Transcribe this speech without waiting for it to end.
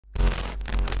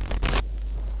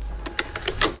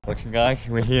What's up guys,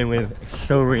 we're here with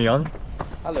Soh Rui Yong.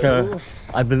 Hello. So,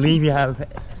 I believe you have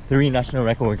 3 national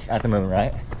records at the moment,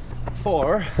 right?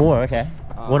 4. 4, okay.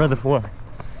 What are the 4?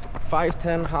 5,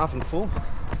 10, half and full.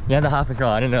 Yeah, the half as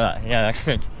well, I didn't know that. Yeah, that's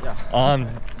sick. Yeah.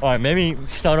 Alright, maybe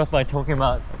start off by talking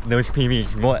about those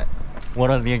PBs. What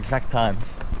are the exact times?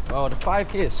 Well, the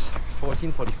 5K is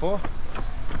 14:44.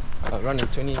 Run in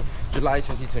July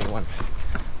 2021.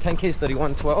 10K is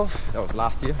 31:12. That was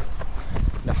last year.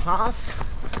 The half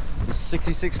is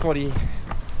 66:46.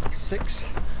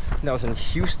 That was in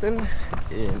Houston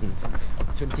in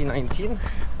 2019.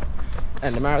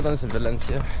 And the marathon's in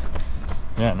Valencia.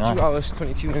 Yeah, nice. 2 hours,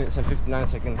 22 minutes and 59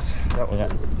 seconds. That was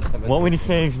in December. What would you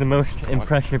say is the most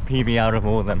impressive PB out of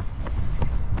all of them?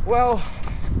 Well,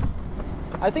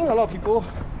 I think a lot of people,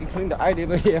 including the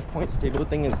IAAF points table,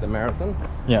 think it's the marathon.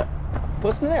 Yeah.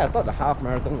 Personally, I thought the half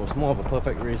marathon was more of a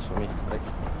perfect race for me.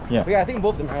 Yeah, I think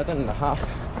both the marathon and the half,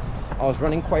 I was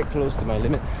running quite close to my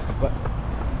limit, but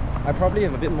I probably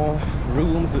have a bit more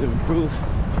room to improve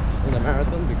in the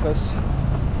marathon because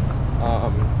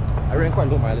I ran quite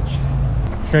low mileage.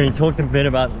 So you talked a bit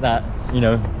about that,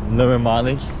 lower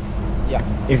mileage. Yeah.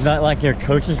 Is that like your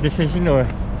coach's decision, or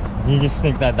do you just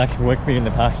think that that's worked for you in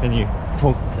the past and you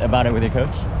talked about it with your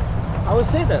coach? I would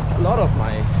say that a lot of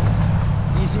my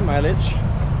easy mileage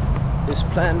is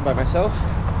planned by myself.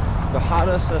 The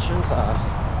harder sessions are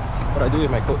what I do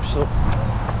with my coach. So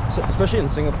especially in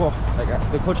Singapore,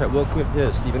 the coach I work with here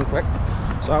is Stephen Quek.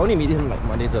 So I only meet him like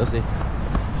Monday, Thursday.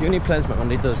 He only plans my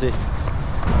Monday, Thursday.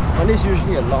 Monday's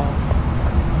usually a long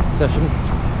session.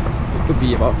 It could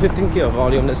be about 15k of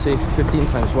volume, let's say 15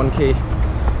 times 1k,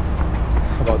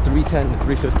 about 310 to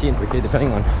 315 per k,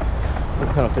 depending on what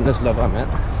kind of fitness level I'm at.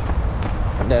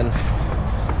 And then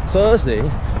Thursday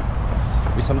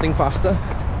will be something faster.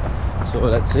 So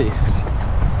let's say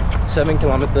 7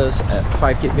 kilometers at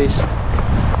 5k pace,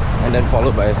 and then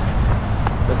followed by,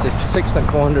 let's say 6 times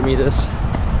 400 meters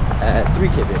at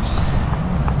 3k pace.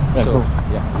 Yeah, so cool.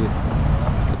 yeah, we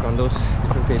look on those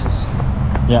different paces.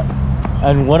 Yeah.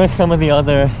 And what are some of the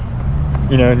other,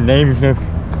 names of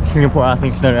Singapore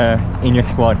athletes that are in your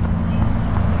squad?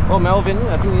 Oh, Melvin.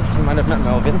 I think you might have met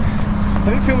Melvin.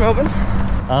 Have you filmed Melvin?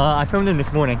 I filmed him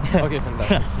this morning. Okay,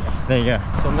 fantastic. There you go.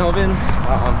 So Melvin,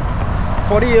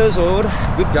 40 years old,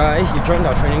 good guy. He joined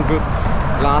our training group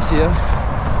last year.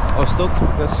 I was stoked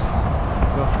because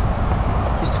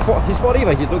he's 40,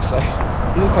 but he looks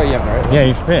quite young, right? Yeah,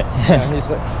 he's fit. Yeah, he's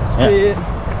fit.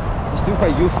 He's still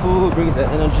quite youthful, brings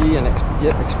that energy and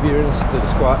experience to the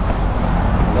squad.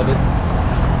 Love it.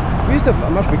 We used to have a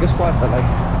much bigger squad, but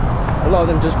a lot of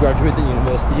them just graduated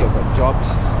university or got jobs,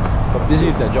 got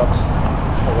busy with their jobs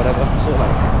or whatever. So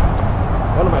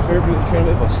one of my favorite people to train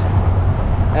with was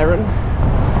Aaron,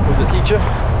 who's a teacher,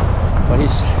 but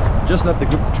he's just left the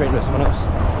group to train with someone else.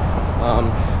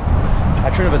 I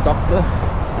train with a doctor,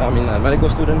 a medical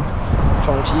student,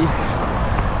 Chong Chi.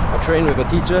 I train with a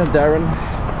teacher, Darren.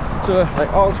 So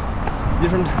all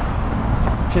different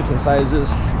shapes and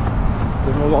sizes,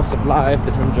 different walks of life,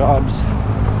 different jobs.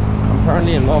 I'm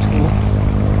currently in law school,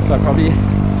 so I probably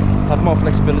have more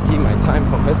flexibility in my time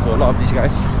compared to a lot of these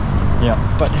guys. Yeah.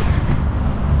 But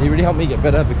they really helped me get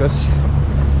better because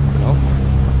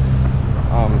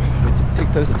we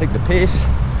take turns to take the pace.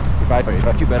 If I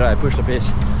feel better, I push the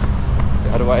pace.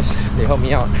 Otherwise, they help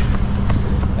me out.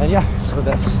 And yeah, so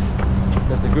that's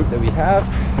the group that we have.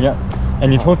 Yeah.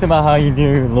 And you talked about how you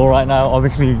do law right now.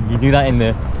 Obviously, you do that in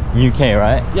the UK,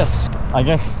 right? Yes. I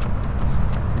guess,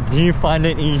 do you find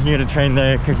it easier to train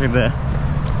there because of the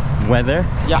weather?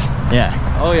 Yeah. Yeah.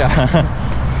 Oh yeah.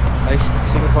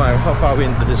 Singapore, how far are we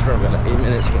into this room? We're 8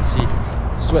 minutes, you can see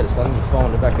sweat starting to fall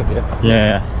on the back of your head.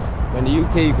 Yeah. In the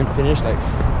UK, you can finish an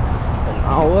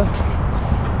hour,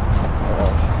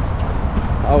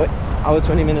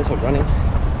 20 minutes of running.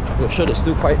 Your shirt is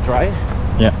still quite dry.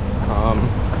 Yeah.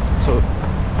 So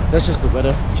that's just the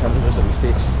weather challenges that we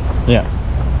face. Yeah.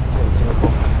 In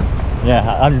Singapore.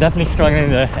 Yeah, I'm definitely struggling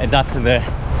to adapt to the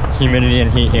humidity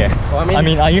and heat here. Well,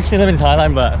 I used to live in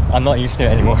Thailand, but I'm not used to it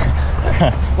anymore.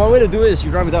 One way to do it is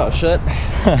you run without a shirt.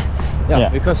 Yeah,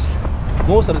 because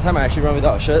most of the time I actually run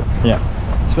without a shirt. Yeah.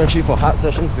 Especially for hard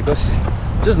sessions, because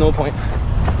just no point.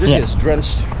 Just gets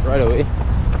drenched right away.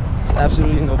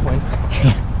 Absolutely no point.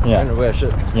 Trying to wear a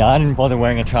shirt. Yeah, I didn't bother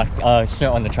wearing a shirt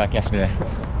on the track yesterday.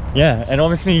 Yeah, and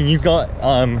obviously you've got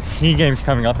SEA Games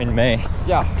coming up in May.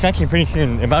 Yeah. It's actually pretty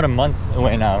soon, about a month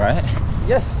away now, right?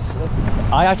 Yes.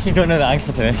 I actually don't know the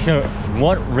answer to this. So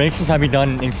what races have you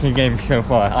done in SEA Games so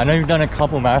far? I know you've done a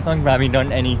couple marathons, but have you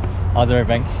done any other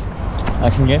events at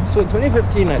SEA Games? So in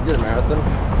 2015 I did a marathon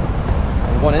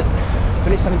and won it.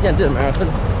 2017 I did a marathon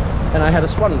and I had a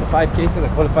spot in the 5K because I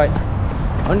qualified.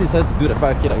 I only decided to do the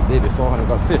 5K like the day before and I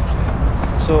got 5th.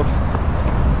 So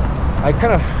I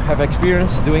kind of have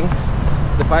experience doing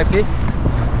the 5K,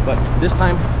 but this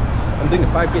time I'm doing the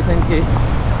 5K, 10K,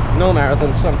 no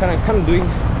marathon. So I'm kind of doing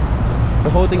the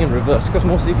whole thing in reverse, because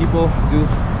mostly people do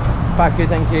 5K,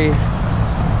 10K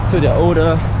till they're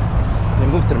older, they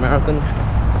move to the marathon.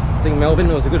 I think Melvin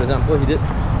was a good example. He did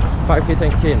 5K,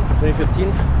 10K in 2015,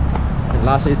 and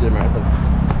last year he did a marathon.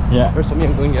 Yeah. Whereas for me,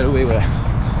 I'm going the other way, where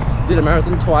I did a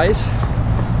marathon twice,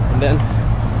 and then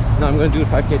now I'm going to do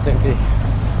 5K, 10K.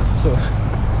 So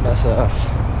that's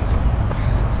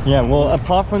yeah, well,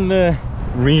 apart from the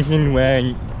reason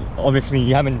where obviously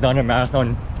you haven't done a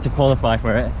marathon to qualify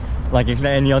for it, like, is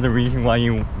there any other reason why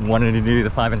you wanted to do the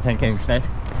 5 and 10K instead?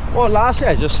 Well, last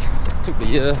year I just took the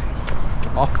year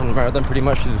off from the marathon pretty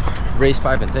much to race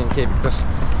 5 and 10K because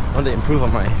I wanted to improve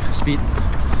on my speed,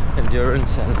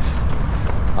 endurance, and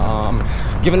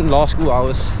given law school I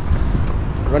was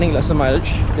running lesser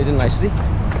mileage, played in nicely,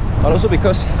 but also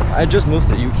because I just moved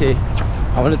to the UK,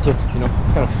 I wanted to, you know,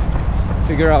 kind of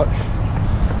figure out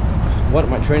what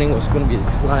my training was going to be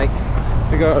like,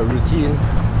 figure out a routine.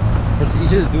 It's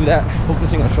easier to do that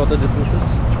focusing on shorter distances.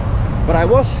 But I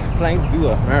was planning to do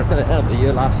a marathon at the end of the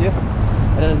year last year,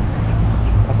 and then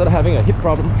I started having a hip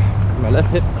problem in my left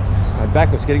hip. My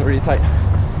back was getting really tight,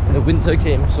 and the winter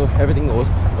came, so everything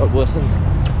got worse,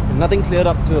 and nothing cleared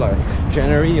up till like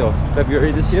January or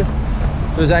February this year.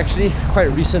 It was actually quite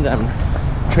recent that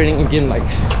I'm training again, like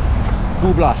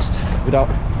full blast without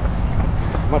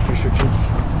much restrictions.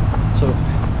 So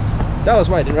that was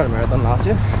why I didn't run a marathon last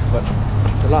year. But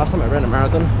the last time I ran a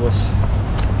marathon was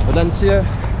Valencia.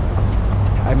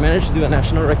 I managed to do a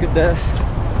national record there,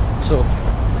 so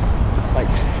like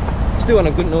still on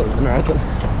a good note with the marathon.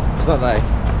 It's not like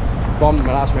I bombed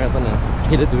my last marathon and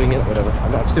hated doing it or whatever.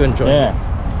 I'm still enjoying it.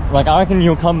 Like, I reckon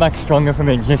you'll come back stronger from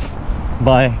it just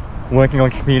by working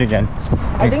on speed again.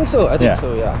 I think so,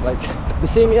 yeah. Like the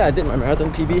same year I did my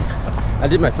marathon PB, I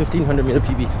did my 1500 meter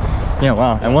PB. Yeah,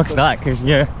 wow. And what's that? Because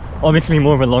you're obviously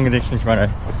more of a longer distance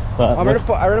runner. But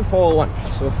I ran 401,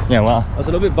 so yeah, wow. I was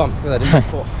a little bit bummed because I didn't do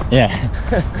 4. Yeah.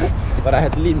 But I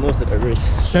had to lead most of the race.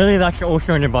 Surely that's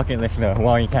also on your bucket list though,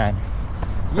 while you can.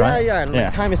 Yeah, right? yeah, and my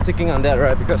time is ticking on that,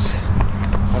 right? Because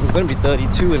I'm going to be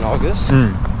 32 in August.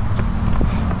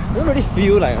 I don't really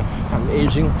feel like I'm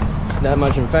aging that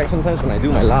much. In fact, sometimes when I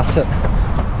do my last set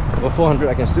over 400,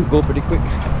 I can still go pretty quick.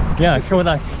 Yeah, I saw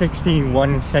that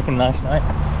 61 second last night.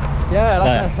 Yeah,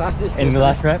 last night. In the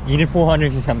last rep, you did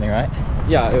 400s or something, right?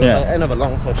 Yeah, it was the end of a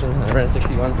long session and I ran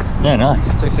 61. Yeah, nice.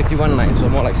 So 61.9, so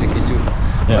more like 62.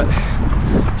 Yeah. But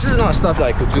this is not stuff that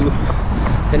I could do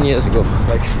 10 years ago.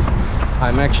 Like,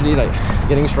 I'm actually like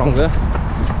getting stronger,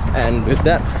 and with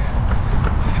that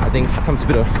I think comes a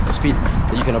bit of speed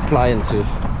that you can apply into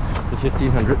the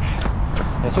 1500.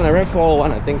 And so when I ran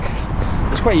 401, I think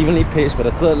it was quite evenly paced, but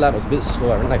the third lap was a bit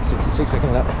slow. I ran like 66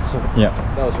 second lap, so yeah,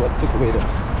 that was what took away the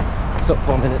sub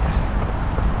 4 minute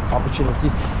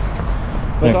opportunity.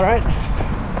 But it's alright,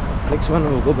 next one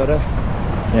will go better.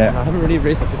 Yeah, and I haven't really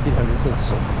raced the 1500 since,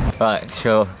 so. Alright,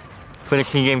 so for the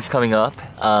SEA Games coming up,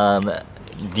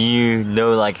 do you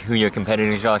know like who your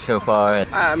competitors are so far?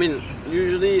 I mean,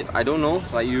 usually I don't know.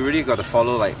 Like, you really got to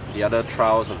follow like the other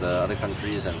trials of the other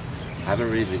countries, and I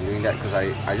haven't really been doing that because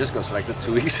I just got selected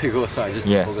 2 weeks ago, so I just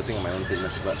been focusing on my own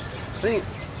fitness. But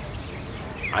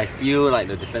I feel like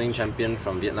the defending champion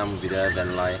from Vietnam will be there,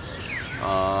 Van Lai.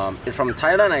 From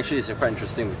Thailand, actually, it's quite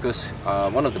interesting because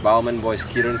one of the Bauman boys,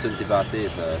 Kiran Tuntibate,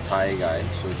 is a Thai guy,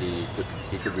 so he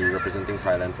could be representing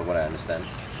Thailand from what I understand.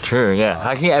 True, yeah.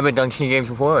 Has he ever done SEA Games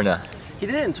before or not? He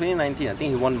did it in 2019. I think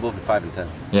he won both the 5 and 10.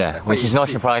 Yeah, which is not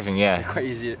surprising. Yeah, quite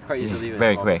easily. He's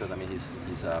very quick. Because, I mean, he's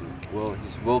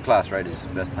world class, right? His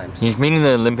best times. He's been in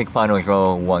the Olympic final as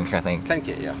well once, I think.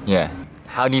 10K, yeah. Yeah.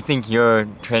 How do you think your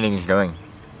training is going?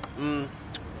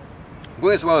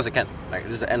 Going as well as I can. Like,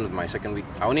 this is the end of my second week.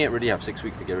 I only really have 6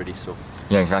 weeks to get ready, so.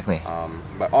 Yeah, exactly.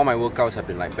 But all my workouts have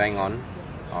been like bang on.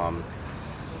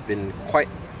 Been quite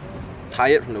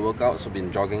tired from the workout, so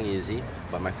been jogging easy.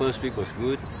 But my first week was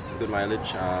good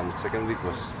mileage. Second week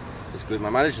was good. My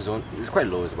mileage is quite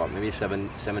low. It's about maybe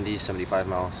 70, 75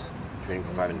 miles. Training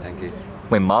for 5 and 10K.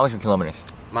 Wait, miles or kilometers?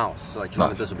 Miles. So like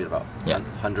kilometers will be about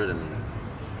 100 and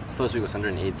first week was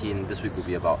 118. This week will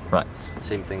be about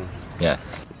same thing. Yeah.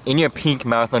 In your peak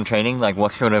marathon training, like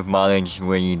what sort of mileage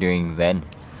were you doing then?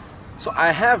 So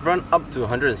I have run up to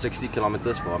 160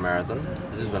 kilometers for a marathon.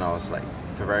 This is when I was like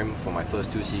preparing for my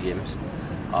first 2 SEA Games.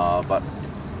 But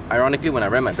ironically, when I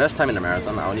ran my best time in the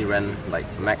marathon, I only ran like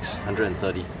max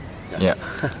 130. Yeah.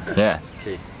 Yeah.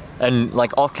 Okay. And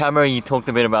like off camera, you talked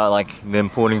a bit about like the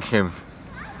importance of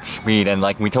speed, and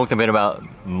like we talked a bit about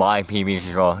my PBs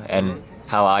as well, and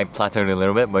how I plateaued a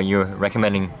little bit, but you're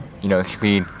recommending, you know,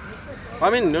 speed. I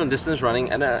mean, you know, distance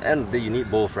running, and at the end of the day, you need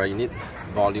both, right? You need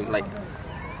volume. Like,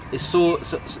 it's so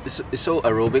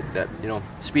aerobic that, you know,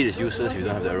 speed is useless if you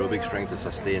don't have the aerobic strength to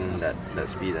sustain that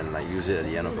speed and like use it at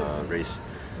the end of a race.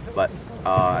 But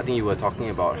I think you were talking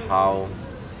about how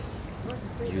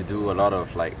you do a lot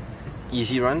of like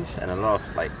easy runs and a lot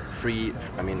of like free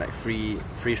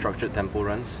structured tempo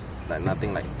runs, like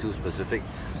nothing like too specific.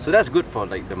 So that's good for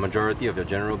like the majority of your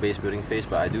general base building phase.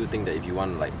 But I do think that if you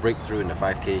want to like break through in the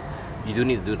 5K, you do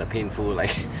need to do the painful,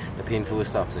 like the painful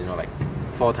stuff. You know, like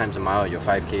 4 times a mile at your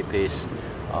 5K pace,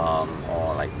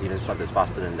 or like even stuff that's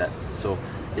faster than that. So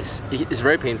it's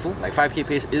very painful. Like 5K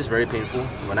pace is very painful.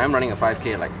 When I'm running a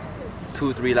 5K, like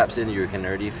 2-3 laps in, you can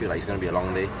already feel like it's going to be a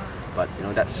long day. But you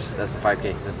know, that's the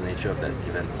 5K. That's the nature of that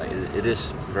event. Like it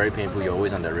is very painful. You're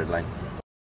always on that red line.